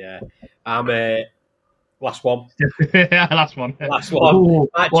are. Yeah, I'm last one. Last one. Ooh,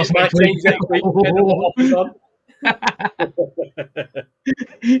 what's might change next week. On.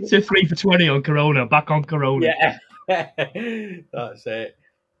 It's a 3 for 20 on Corona. Back on Corona. Yeah. That's it.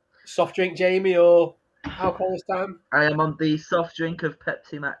 Soft drink, Jamie, or alcohol this time? I am on the soft drink of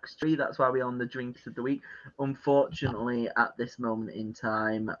Pepsi Max 3. That's why we're on the drinks of the week. Unfortunately, at this moment in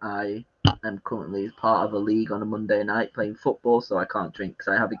time, I am currently part of a league on a Monday night playing football, so I can't drink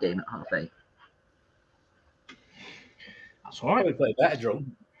because I have a game at 8:30. That's all right. We play better drunk.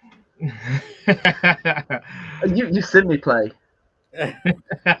 You've seen me play.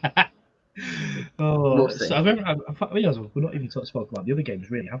 So we're not even spoke about the other games,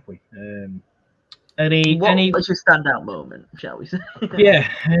 really, have we? What's your standout moment, shall we say? Yeah,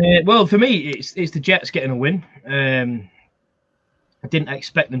 well, for me, it's the Jets getting a win. I didn't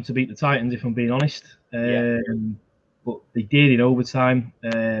expect them to beat the Titans, if I'm being honest, but they did in overtime.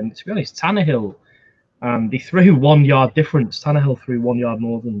 To be honest, Tannehill. They threw 1 yard difference. Tannehill threw 1 yard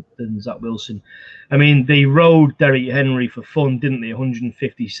more than Zach Wilson. I mean, they rode Derrick Henry for fun, didn't they?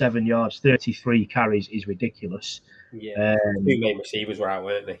 157 yards, 33 carries is ridiculous. Yeah, 2 main receivers were out,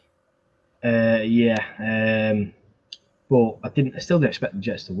 weren't they? But I still didn't expect the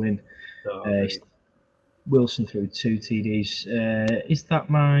Jets to win. No, Wilson threw 2 TDs. Is that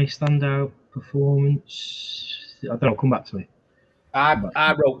my standout performance? I don't know. Come back to me.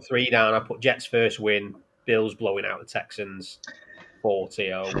 I wrote 3 down. I put Jets first win, Bills blowing out the Texans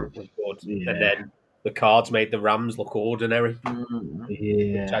 40-0 was good. Yeah. And then the Cards made the Rams look ordinary,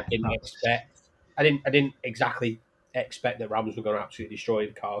 which I didn't expect. I didn't exactly expect that Rams were going to absolutely destroy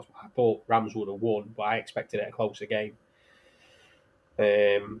the Cards. I thought Rams would have won, but I expected it a closer game.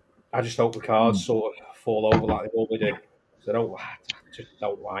 I just hope the Cards sort of fall over like they normally do. I just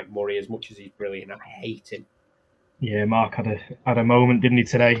don't like Murray as much as he's brilliant. I hate him. Yeah, Mark had a moment, didn't he,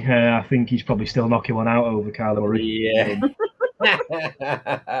 today? I think he's probably still knocking one out over Kyler Murray. Yeah.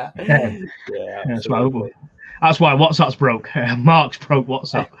 That's why WhatsApp's broke. Mark's broke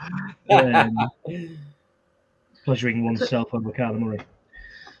WhatsApp. Pleasuring oneself over Kyler Murray.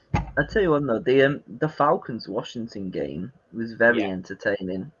 I tell you what, though, the Falcons Washington game was very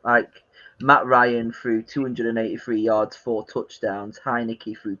entertaining. Like, Matt Ryan threw 283 yards, 4 touchdowns.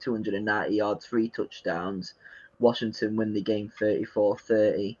 Heineke threw 290 yards, 3 touchdowns. Washington win the game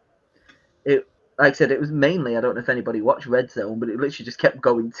 34-30. Like I said, it was mainly, I don't know if anybody watched Red Zone, but it literally just kept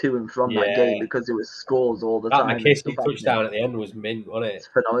going to and from that game because there was scores all the time. That McKissick touchdown at the end was mint, wasn't it? It's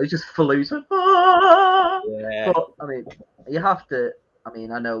phenomenal. It just flew. Yeah. But, I mean, you have to... I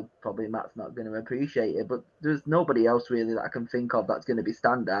mean, I know probably Matt's not going to appreciate it, but there's nobody else really that I can think of that's going to be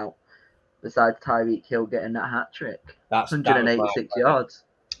standout besides Tyreek Hill getting that hat trick. That's 186 yards.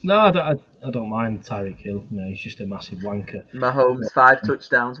 No, I don't mind Tyreek Hill. No, he's just a massive wanker. Mahomes, 5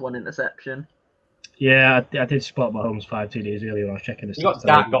 touchdowns, 1 interception. Yeah, I did spot Mahomes 5 TDs earlier when I was checking the stats.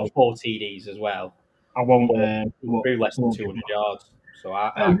 Dak got 4 TDs as well. I won't. Threw less than 200 yards. So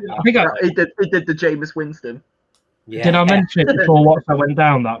I think he did the Jameis Winston. Yeah. Did I mention it before WhatsApp went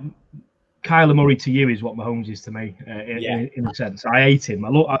down that Kyler Murray to you is what Mahomes is to me in a sense? I hate him.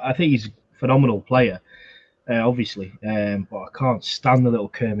 I think he's a phenomenal player, obviously, but I can't stand the little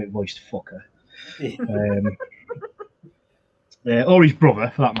Kermit voiced fucker. Or his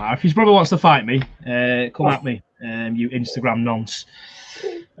brother, for that matter. If his brother wants to fight me, come at me, you Instagram nonce.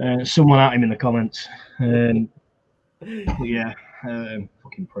 Someone at him in the comments. Fucking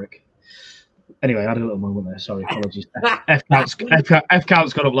prick. Anyway, I had a little moment there. Sorry, apologies. F count's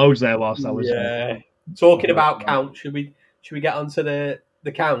got up loads there whilst I was. Yeah. Talking about count, should we get onto the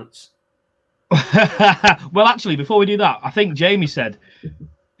counts? Well, actually, before we do that, I think Jamie said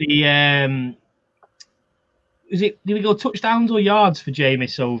did we go touchdowns or yards for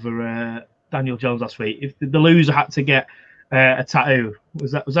Jameis over Daniel Jones last week? If the loser had to get a tattoo,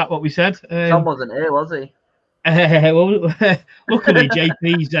 was that what we said? John wasn't here, was he? Well, luckily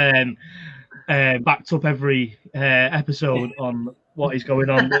JP's backed up every episode on what is going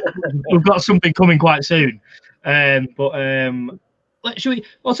on. We've got something coming quite soon. I'll tell you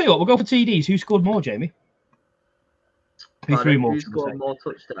what, we'll go for TDs. Who scored more, Jamie? Who threw more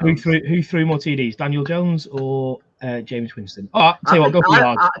touchdowns? Who threw more TDs, Daniel Jones or Jameis Winston? Oh, tell you what, go for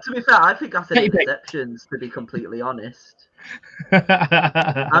yards. To be fair, I think I said interceptions, to be completely honest.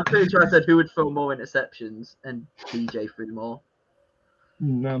 I'm pretty sure I said who would throw more interceptions, and DJ threw more.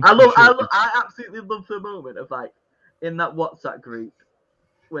 No, I absolutely love the moment of, like, in that WhatsApp group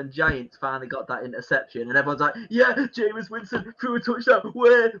when Giants finally got that interception and everyone's like, yeah, Jameis Winston threw a touchdown,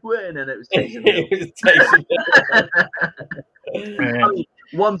 where? And then it was Taysom Hill. I mean,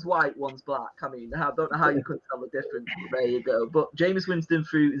 one's white, one's black. I mean, I don't know how you could tell the difference, but there you go. But Jameis Winston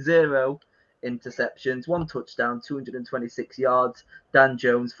threw 0 interceptions, 1 touchdown, 226 yards. Dan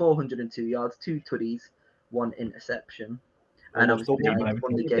Jones, 402 yards, 2 tutties, 1 interception. And obviously, Giants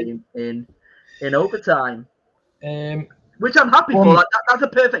won the game in overtime, which I'm happy for. Like, that's a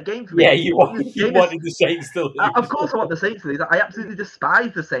perfect game for me. Yeah, you wanted the Saints to lose. Of course, I want the Saints to lose. I absolutely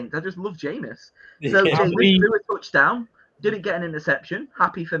despise the Saints. I just love Jameis. So Jameis threw a touchdown, didn't get an interception.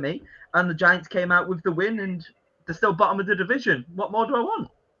 Happy for me. And the Giants came out with the win, and they're still bottom of the division. What more do I want?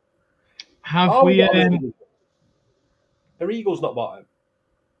 Have we? Are Eagles not bottom?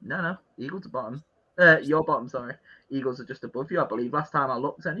 No, Eagles are bottom. Your bottom, sorry. Eagles are just above you, I believe. Last time I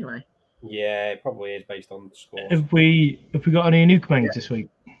looked, anyway. Yeah, it probably is based on the score. Have we got any Nukemengs this week?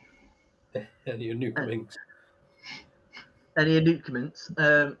 Any Nukemengs? Any Nukements?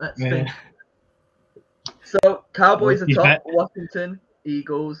 Let's think. So, Cowboys are top. Washington,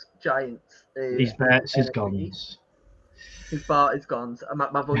 Eagles, Giants. His bets is gone. His bar is gone.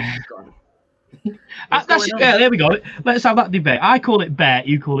 My voice is gone. There we go. Let's have that debate. I call it Bear,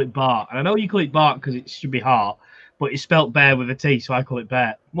 you call it Bart. And I know you call it Bart because it should be heart, but it's spelt bear with a T, so I call it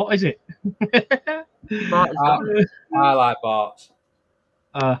Bear. What is it? I like Bart's.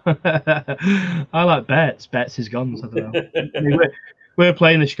 I like Bets. Bets is gone. I don't know. We're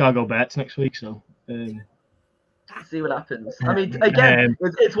playing the Chicago Bears next week, so see what happens. I mean, again,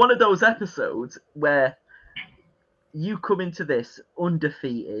 it's one of those episodes where you come into this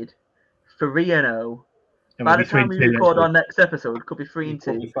undefeated, 3-0. By the time we record our next episode, it could be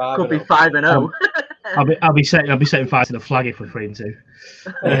 3-2, could be 5-0. I'll be setting fire to the flag if we're 3-2.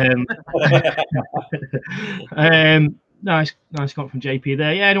 Nice comment from JP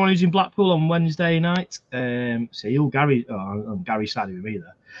there. Yeah, anyone who's in Blackpool on Wednesday night, see you, Gary. Gary's Saturday with me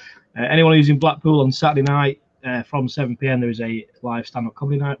there. Anyone who's in Blackpool on Saturday night from 7 PM, there is a live stand-up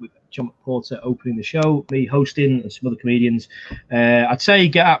comedy night with John McPorter opening the show, me hosting, and some other comedians. I'd say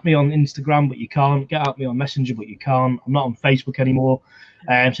get at me on Instagram, but you can't. Get at me on Messenger, but you can't. I'm not on Facebook anymore.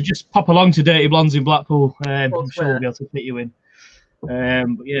 So just pop along to Dirty Blondes in Blackpool. I'm sure we'll be able to fit you in.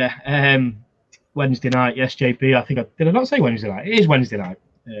 But yeah, Wednesday night, yes, JP. I think did I not say Wednesday night? It is Wednesday night.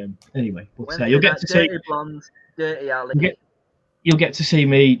 Anyway, but you'll get to see Dirty Blondes, Dirty Alley. You'll get to see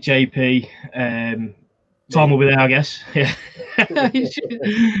me, JP. Tom will be there, I guess. Yeah,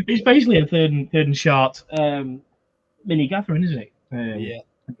 he's basically a third and short mini gathering, isn't it? Yeah.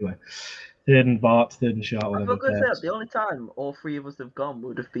 Anyway, third and Bart, third and short. I'm not going to say the only time all three of us have gone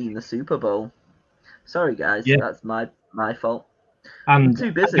would have been the Super Bowl. Sorry, guys, that's my fault. And I'm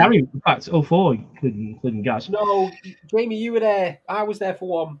too busy. Gary, in fact, all four, including Gaz. No, Jamie, you were there. I was there for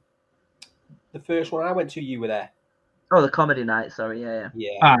one. The first one I went to, you were there. Oh, the comedy night. Sorry, yeah.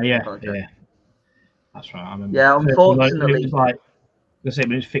 Yeah. That's right. I remember. Yeah, unfortunately, it was it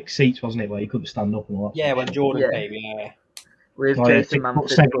was fixed seats, wasn't it, where you couldn't stand up and all that. Yeah, when Jordan came. Yeah. With Jason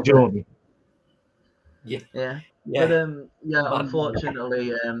Manford. Jordan. Yeah. But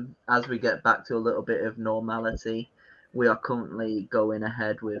unfortunately, as we get back to a little bit of normality, we are currently going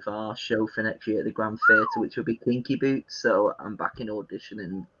ahead with our show for next year at the Grand Theatre, which will be Kinky Boots. So I'm back in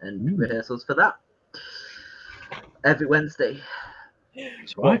auditioning and rehearsals for that every Wednesday.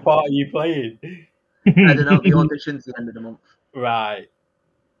 What part are you playing? I don't know. The audition's the end of the month. Right.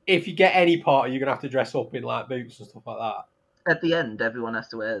 If you get any part, are you gonna have to dress up in like boots and stuff like that? At the end, everyone has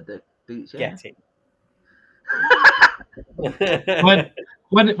to wear the boots. Yeah. Get it.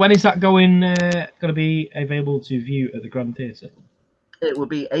 When is that going to be available to view at the Grand Theatre? It will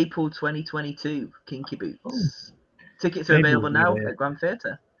be April 2022. Kinky Boots. Tickets are available now at Grand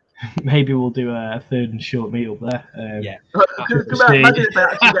Theatre. Maybe we'll do a third and short meet up there. Yeah. Imagine if I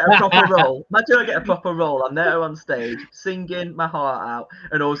actually get a proper role. Imagine I get a proper role. I'm there on stage singing my heart out,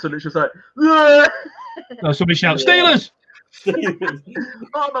 and all of a sudden it's just like, no, somebody shouts, Steelers!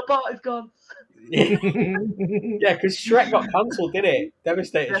 Oh, my party's gone. Yeah, because Shrek got cancelled, didn't it?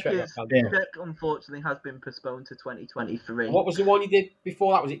 Devastated Shrek got cancelled. Shrek, unfortunately, has been postponed to 2023. What was the one you did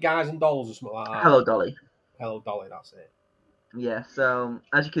before that? Was it Guys and Dolls or something like that? Hello, Dolly. Hello, Dolly, that's it. Yeah, so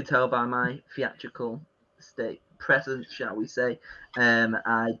as you can tell by my theatrical presence, shall we say,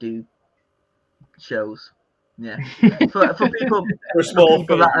 I do shows. Yeah, for people,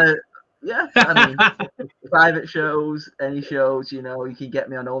 that are, I mean, private shows, any shows, you can get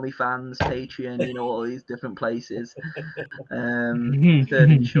me on OnlyFans, Patreon, all these different places. Third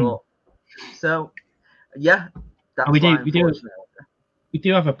and short. So, yeah, that's we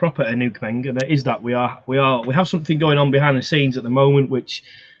do have a proper Anoukmeng, and it is that we have something going on behind the scenes at the moment, which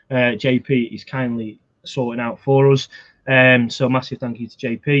JP is kindly sorting out for us. So massive thank you to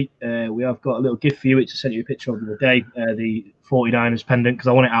JP. We have got a little gift for you, which I sent you a picture of the other day, the 49ers pendant, because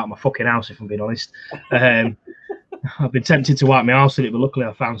I want it out of my fucking house, if I'm being honest. I've been tempted to wipe my house with it, but luckily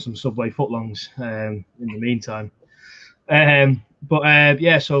I found some Subway footlongs in the meantime. So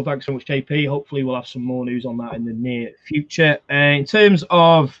thanks so much, JP. Hopefully we'll have some more news on that in the near future. In terms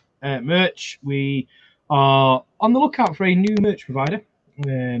of merch, we are on the lookout for a new merch provider.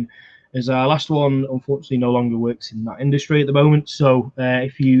 As our last one, unfortunately, no longer works in that industry at the moment. So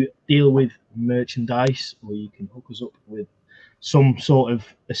if you deal with merchandise, or you can hook us up with some sort of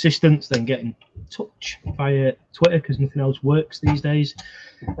assistance, then get in touch via Twitter, because nothing else works these days.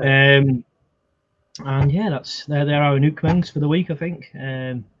 And yeah, they're our Anoukmengs for the week, I think.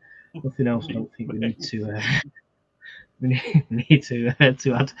 Nothing else. I don't think we need to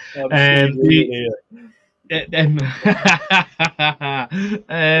add.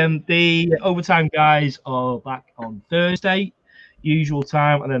 The overtime guys are back on Thursday, usual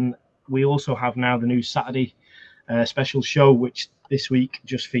time, and then we also have now the new Saturday special show, which this week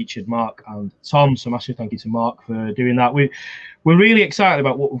just featured Mark and Tom. So massive thank you to Mark for doing that. We're really excited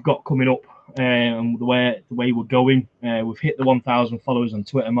about what we've got coming up. And the way we're going, we've hit the 1,000 followers on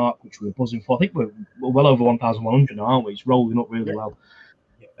Twitter, Mark, which we're buzzing for. I think we're well over 1,100 now, aren't we? It's rolling up really well.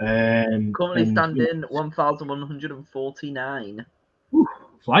 Currently standing 1,149.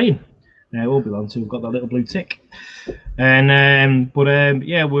 Flying. We'll be on to. We've got that little blue tick. And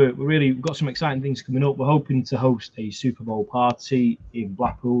we've got some exciting things coming up. We're hoping to host a Super Bowl party in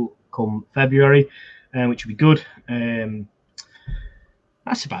Blackpool come February, which will be good.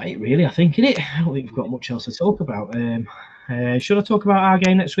 That's about it, really, I think, innit? I don't think we've got much else to talk about. Should I talk about our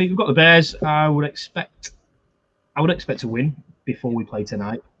game next week? We've got the Bears. I would expect to win before we play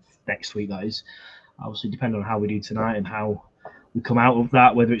tonight. Next week, that is. Obviously, depending on how we do tonight and how we come out of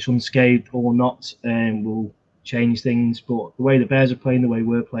that, whether it's unscathed or not, will change things. But the way the Bears are playing, the way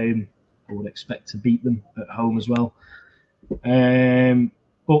we're playing, I would expect to beat them at home as well.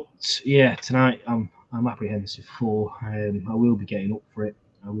 But yeah, tonight I'm apprehensive for. I will be getting up for it.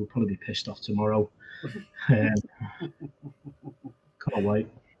 I will probably be pissed off tomorrow. Can't wait.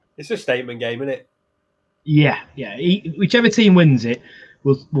 It's a statement game, isn't it? Yeah. Whichever team wins it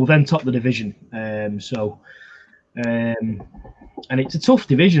will then top the division. And it's a tough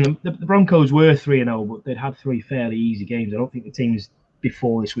division. The Broncos were 3-0, but they'd had 3 fairly easy games. I don't think the teams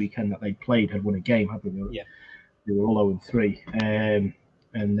before this weekend that they played had won a game, had they? Yeah. They were all 0-3.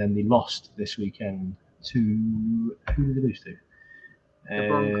 And then they lost this weekend to... Who did they lose to? The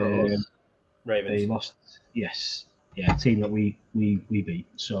Broncos. Ravens. They lost, yes. Yeah, a team that we beat.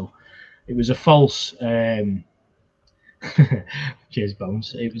 So it was a false... cheers,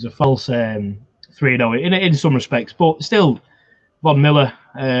 Bones. It was a false 3-0 in some respects, but still, Von Miller,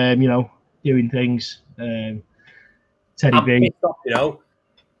 doing things. Teddy B. Off,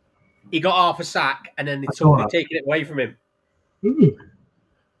 he got half a sack, and then they've taken it away from him. Ooh.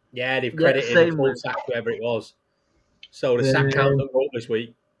 Yeah, they've credited the full sack, whoever it was. So the sack count don't go up this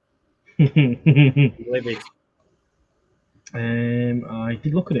week. Livid. I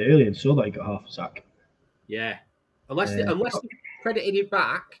did look at it earlier and saw that he got half a sack. Yeah, unless they credited it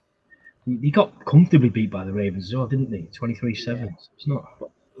back. He got comfortably beat by the Ravens as well, didn't he? 23-7. Yeah. It's not.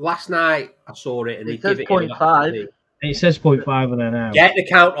 Last night I saw it and it says 0.5. It says 0.5 on there now. Get the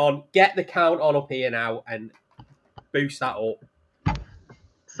count on up here now and boost that up.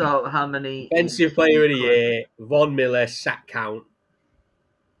 So how many? Defensive player of the year, Von Miller sack count.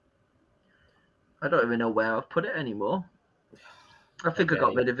 I don't even know where I've put it anymore. I think I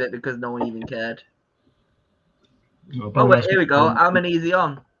got rid of it because no one even cared. Oh wait, here we go. How many is he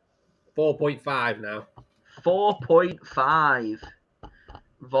on? 4.5 now. 4.5.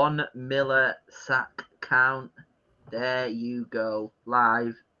 Von Miller sack count. There you go.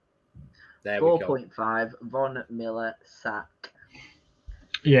 Live. There we go. 4.5. Von Miller sack.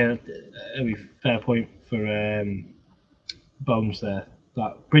 Yeah, fair point for Bones there.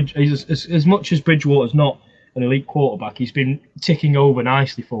 That as much as Bridgewater's not an elite quarterback, he's been ticking over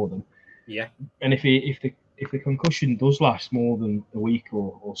nicely for them. Yeah. And if the concussion does last more than a week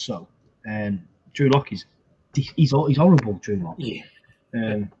or so, Drew Lock he's horrible. Drew Lock. Yeah.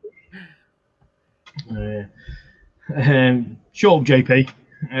 Shut up, JP.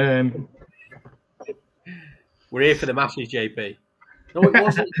 We're here for the masses, JP. No, it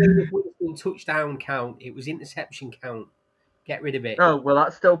wasn't Winston touchdown count. It was interception count. Get rid of it. Oh, well,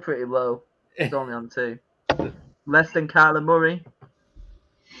 that's still pretty low. It's only on 2. Less than Kyler Murray.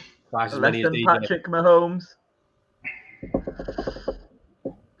 Less than Patrick Mahomes.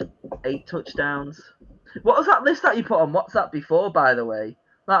 8 touchdowns. What was that list that you put on WhatsApp before, by the way?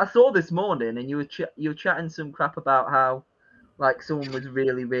 Like, I saw this morning, and you were chatting some crap about how, like, someone was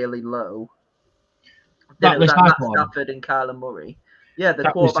really, really low. Then it was like Matt Stafford and Kyler Murray. Yeah,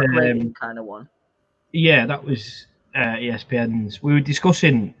 the quarterback rating kind of one. Yeah, that was ESPN's. We were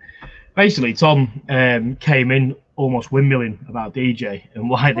discussing. Basically, Tom came in almost windmilling about DJ and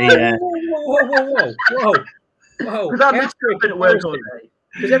why the. Whoa!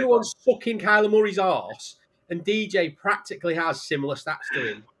 Because everyone's sucking Kyler Murray's arse, and DJ practically has similar stats to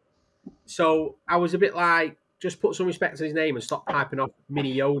him. So I was a bit like, just put some respect on his name and stop piping off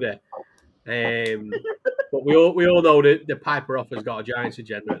Mini Yoda. But we all know that the Piper offer's got a Giants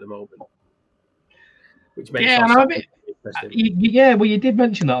agenda at the moment, which makes interesting. Well, you did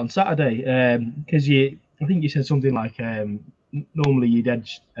mention that on Saturday because I think you said something like normally you'd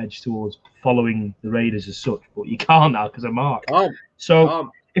edge towards following the Raiders as such, but you can't now because of Mark.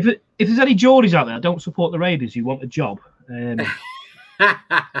 If there's any Geordies out there that don't support the Raiders, you want a job. As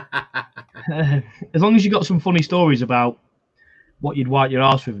long as you got some funny stories about what you'd wipe your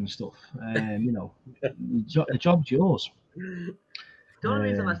arse with and stuff, the job's yours. The only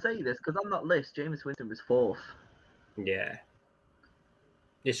reason I say this because I'm not list. Jameis Winston was 4th. Yeah,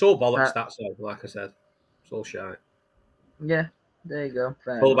 it's all bollocks. That's all. Like I said, it's all shite. Yeah, there you go.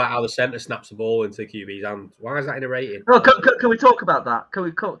 It's all about how the centre snaps the ball into the QB's hand. Why is that in a rating? Oh, can we talk about that? Can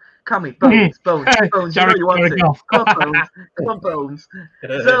we? Bones. You know you want to. Come on, Bones.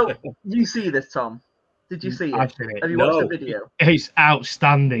 So you see this, Tom? Did you see it? Have you watched the video? It's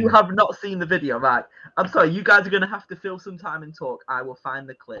outstanding. You have not seen the video, right? I'm sorry. You guys are going to have to fill some time and talk. I will find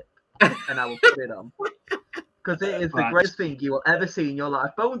the clip and I will put it on. Because it is the greatest thing you will ever see in your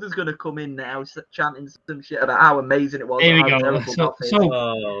life. Bones is going to come in now chanting some shit about how amazing it was. Here we go.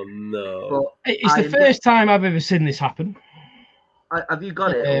 Oh, no. But it's the first time I've ever seen this happen. Have you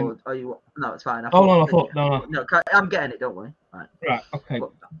got it? Or are you? No, it's fine. No, I'm getting it. Don't worry. Right. Okay.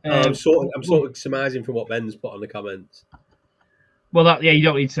 I'm sort of surmising from what Ben's put on the comments. Well, you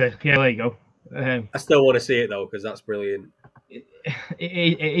don't need to. Yeah, there you go. I still want to see it though because that's brilliant.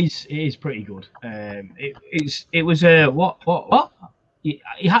 it is pretty good. It was a what?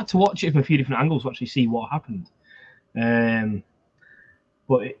 You had to watch it from a few different angles to actually see what happened.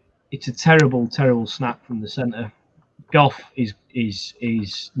 But it's a terrible snap from the centre. Goff is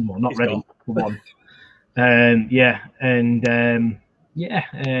not ready for one.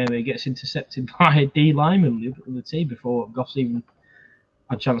 It gets intercepted by a D lineman of the team before Goff's even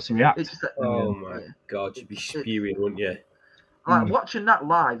had a chance to react. Oh my God, you'd be spewing, wouldn't you? Like watching that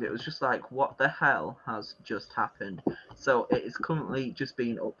live, it was just like, what the hell has just happened? So it is currently just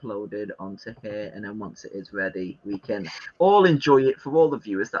being uploaded onto here, and then once it is ready, we can all enjoy it. For all the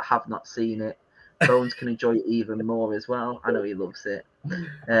viewers that have not seen it, Bones can enjoy it even more as well. I know he loves it.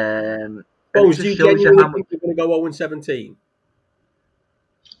 Bones, do you genuinely think you're going to go 0-17?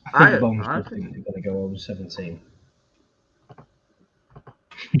 I think Bones does think they're going to go 0-17.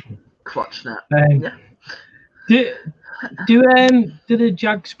 Clutch snap. Do the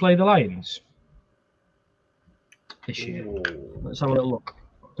Jags play the Lions this year? Let's have a little look.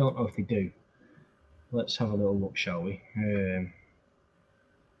 I don't know if they do. Let's have a little look, shall we?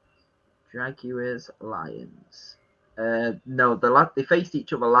 Jaguars, Lions. No, they faced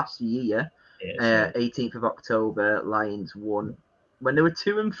each other last year. 18th of October. Lions won when they were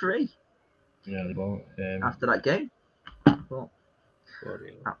 2-3. Yeah, they won't. After that game. Well,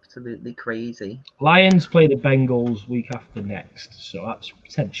 absolutely crazy. Lions play the Bengals week after next, so that's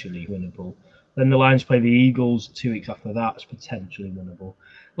potentially winnable. Then the Lions play the Eagles 2 weeks after that. It's potentially winnable.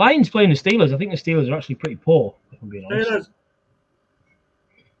 Lions playing the Steelers. I think the Steelers are actually pretty poor, if I'm being honest.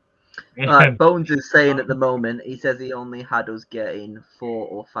 Bones is saying at the moment, he says he only had us getting 4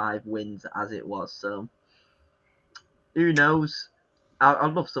 or 5 wins as it was. So who knows?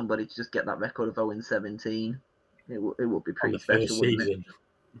 I'd love somebody to just get that record of 0-17. It would be pretty special, wouldn't it?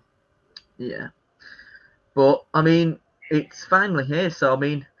 Yeah. But, I mean, it's finally here. So, I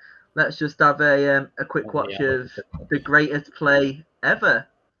mean, let's just have a quick watch of the greatest play ever.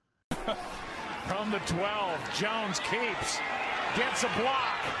 From the 12, Jones keeps, gets a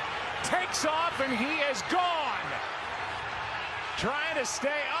block, takes off, and he is gone. Trying to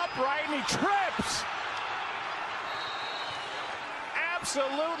stay upright, and he trips.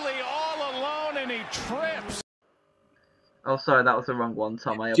 Absolutely all alone, and he trips. Oh, sorry, that was the wrong one,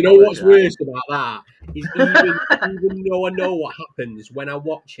 Tom. Do you know what's worse about that? Is even though I know what happens, when I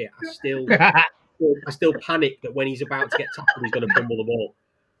watch it, I still panic that when he's about to get tackled, he's going to fumble the ball.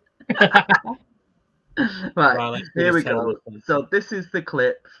 Right, here we go. So this is the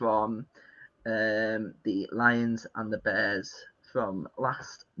clip from the Lions and the Bears from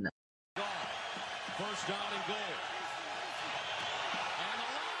last night. First down and goal. And the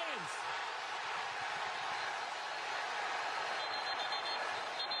Lions.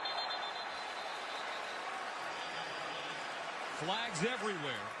 Flags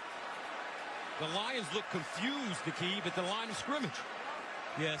everywhere. The Lions look confused, Nikki, at the line of scrimmage.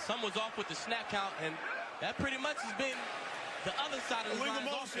 Yeah, someone's off with the snap count, and that pretty much has been the other side of the Lions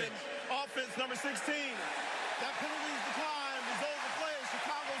offense. Offense number 16. That penalty's declined. Result of the play.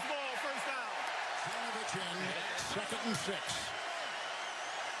 Chicago's ball, first down. Savage in 2nd and 6.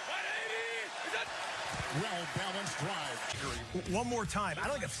 Well-balanced drive. One more time. I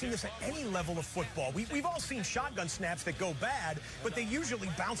don't think I've seen this at any level of football. We've all seen shotgun snaps that go bad, but they usually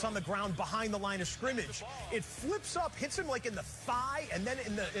bounce on the ground behind the line of scrimmage. It flips up, hits him like in the thigh, and then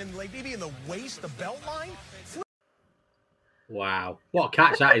maybe in the waist, the belt line. Wow. What a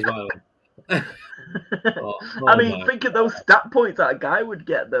catch that is, by the way. I mean, think of those stat points that a guy would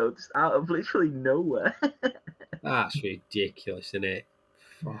get, though, just out of literally nowhere. That's ridiculous, isn't it?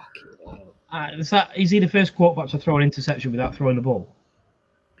 Fucking hell. Is he the first quarterback to throw an interception without throwing the ball?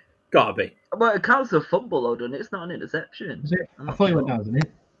 Gotta be. Well, it counts as a fumble, though, doesn't it? It's not an interception. Is it? I thought he went down, didn't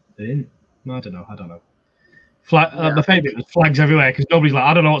it? They didn't. No, I don't know. My favourite was flags everywhere because nobody's like,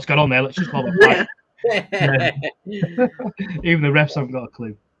 I don't know what's going on there. Let's just call it flag. Even the refs haven't got a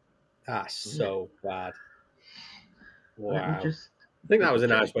clue. That's so bad. Wow. I think that was a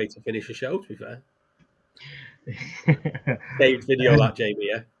nice way to finish a show, to be fair. Dave's video that, Jamie,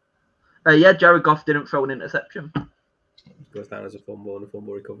 yeah? Yeah, Jared Goff didn't throw an interception. Goes down as a fumble and a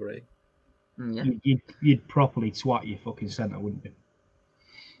fumble recovery. Yeah. You'd properly twat your fucking centre, wouldn't you?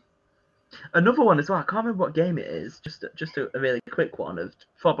 Another one as well. I can't remember what game it is. Just a really quick one of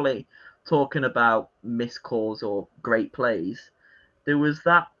probably talking about missed calls or great plays. There was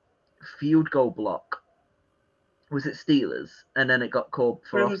that field goal block. Was it Steelers? And then it got called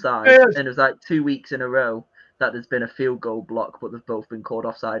for offside. And it was like 2 weeks in a row that there's been a field goal block, but they've both been called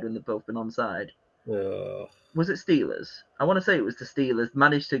offside and they've both been onside. Was it Steelers? I want to say it was the Steelers.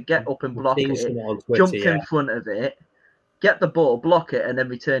 Managed to get up and block it, jumped in front of it, get the ball, block it, and then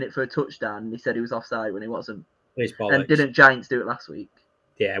return it for a touchdown. And he said he was offside when he wasn't. And didn't Giants do it last week?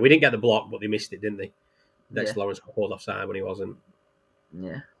 Yeah, we didn't get the block, but they missed it, didn't they? Dexter Lawrence got called offside when he wasn't.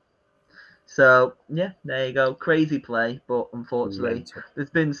 Yeah. So, yeah, there you go. Crazy play, but unfortunately, there's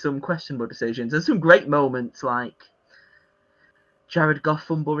been some questionable decisions. There's some great moments like Jared Goff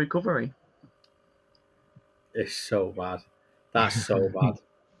fumble recovery. It's so bad. That's so bad.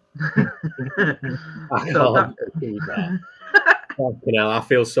 I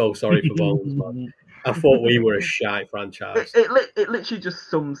feel so sorry for Bones, man. I thought we were a shite franchise. It literally just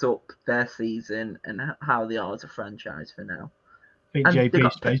sums up their season and how they are as a franchise for now. I think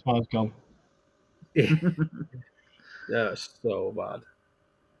JP's space bar's gone. That's so bad.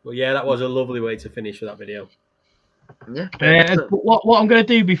 Well, yeah, that was a lovely way to finish for that video. Yeah. What I'm going to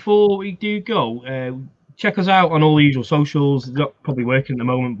do before we do go, check us out on all the usual socials. It's not probably working at the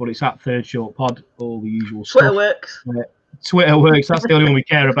moment, but it's at Third Short Pod. All the usual Twitter stuff. Works. Twitter works. That's the only one we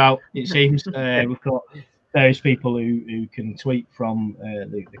care about, it seems. We've got various people who can tweet from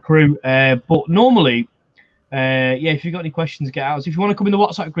the crew. But normally, if you've got any questions, get at us. If you want to come in the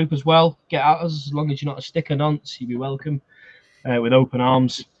WhatsApp group as well, get at us. As long as you're not a sticker nonce, you'll be welcome with open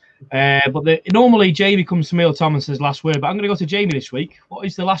arms. But normally, Jamie comes to me all the time and says last word. But I'm going to go to Jamie this week. What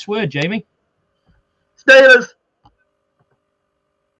is the last word, Jamie? Steelers!